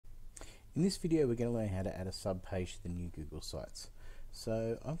In this video, we're going to learn how to add a subpage to the new Google Sites.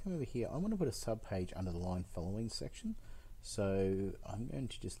 So I'm coming over here. I want to put a subpage under the line following section. So I'm going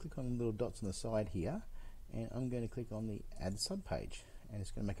to just click on the little dots on the side here, and I'm going to click on the Add Subpage, and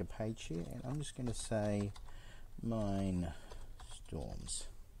it's going to make a page here. And I'm just going to say Mine Storms.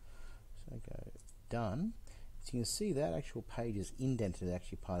 So go done. So you can see that actual page is indented,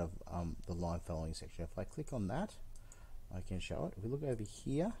 actually part of the line following section. If I click on that, I can show it. If we look over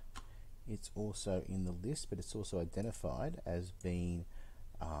here, it's also in the list, but it's also identified as being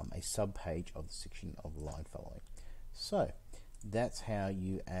a subpage of the section of the line following. So that's how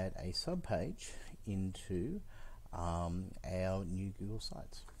you add a subpage into our new Google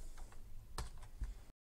Sites.